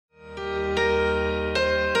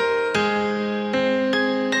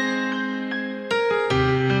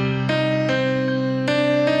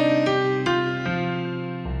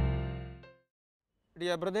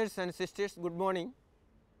Dear brothers and sisters, good morning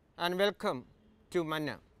and welcome to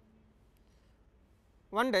Manna.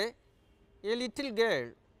 One day, a little girl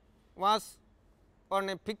was on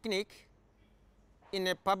a picnic in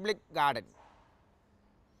a public garden.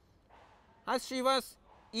 As she was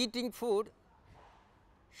eating food,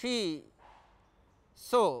 she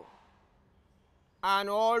saw an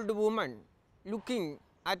old woman looking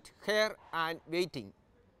at her and waiting.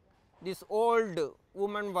 This old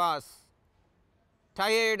woman was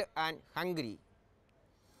tired and hungry.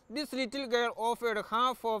 This little girl offered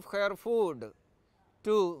half of her food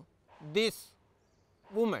to this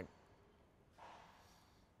woman.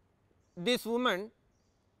 This woman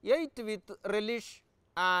ate with relish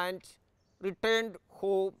and returned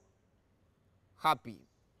home happy.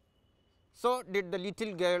 So did the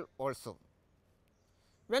little girl also.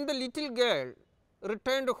 When the little girl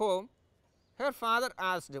returned home, her father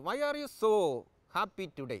asked, "Why are you so happy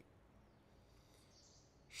today?"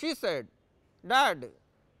 She said, "Dad,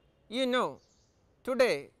 you know,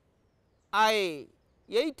 today I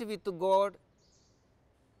ate with God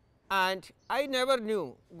and I never knew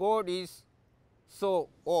God is so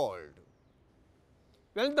old."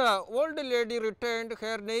 When the old lady returned,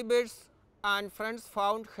 her neighbors and friends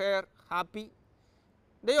found her happy.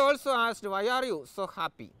 They also asked, "Why are you so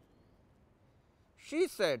happy?" She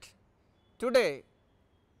said, "Today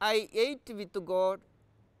I ate with God.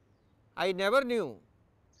 I never knew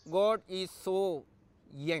God is so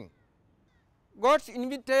young." God's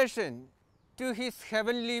invitation to His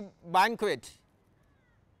heavenly banquet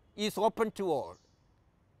is open to all.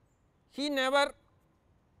 He never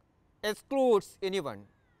excludes anyone.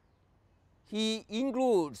 He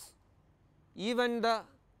includes even the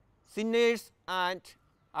sinners and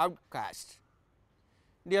outcasts.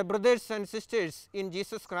 Dear brothers and sisters in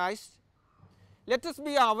Jesus Christ, let us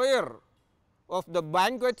be aware of the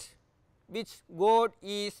banquet which God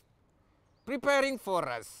is preparing for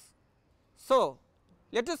us. So,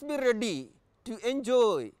 let us be ready to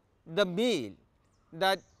enjoy the meal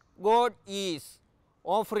that God is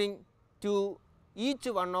offering to each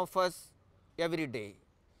one of us every day.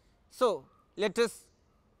 So, let us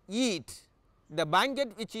eat the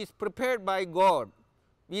banquet which is prepared by God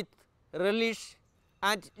with relish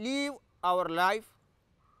and live our life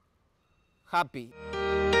happy.